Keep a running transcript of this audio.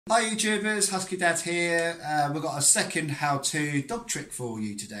Hi YouTubers, Husky Dad here. We've got a second how-to dog trick for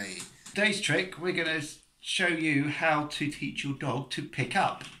you today. Today's trick, we're going to show you how to teach your dog to pick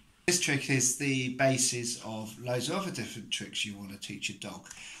up. This trick is the basis of loads of other different tricks you want to teach your dog.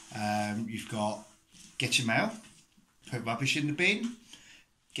 You've got get your mail, put rubbish in the bin,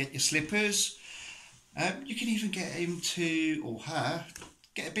 get your slippers. You can even get him to, or her,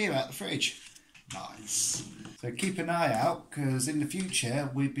 get a beer out the fridge. Nice. So keep an eye out, because in the future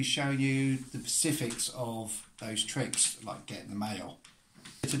we'll be showing you the specifics of those tricks, like getting the mail.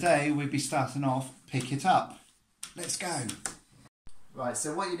 Today we'll be starting off, pick it up. Let's go. Right,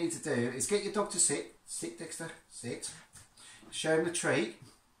 so what you need to do is get your dog to sit. Sit, Dexter, sit. Show him the treat.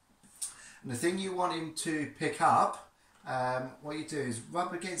 And the thing you want him to pick up, what you do is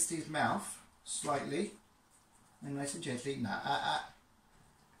rub against his mouth slightly, and nice and gently.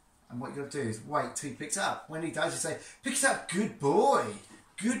 And what you're going to do is wait till he picks it up. When he does, you say, pick it up, good boy,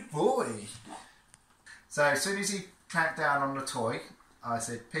 good boy. So as soon as he clamped down on the toy, I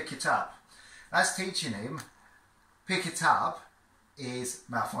said, pick it up. That's teaching him, pick it up is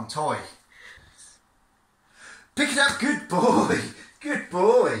mouth on toy. Pick it up, good boy, good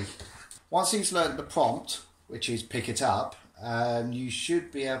boy. Once he's learned the prompt, which is pick it up, you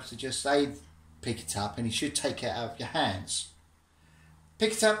should be able to just say, pick it up, and he should take it out of your hands.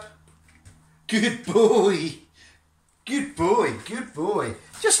 Pick it up. Good boy. Good boy. Good boy.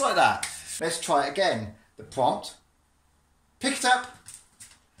 Just like that. Let's try it again. The prompt. Pick it up.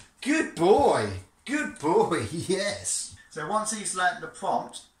 Good boy. Good boy. Yes. So once he's learnt the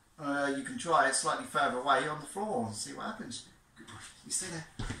prompt, you can try it slightly further away on the floor and see what happens. Good boy. You stay there.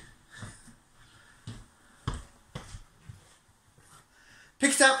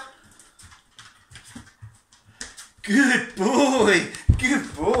 Pick it up. Good boy.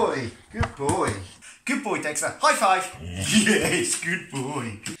 Good boy. Good boy. Good boy, Dexter. High five. Yes, good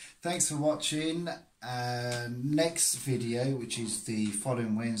boy. Thanks for watching. Next video, which is the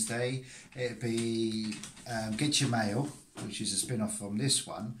following Wednesday, it'll be Get Your Mail, which is a spin-off from this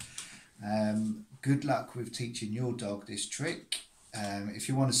one. Good luck with teaching your dog this trick. If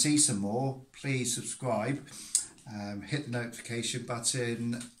you want to see some more, please subscribe. Hit the notification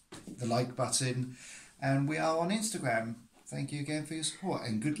button, the like button, and we are on Instagram. Thank you again for your support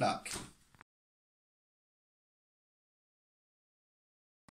and good luck.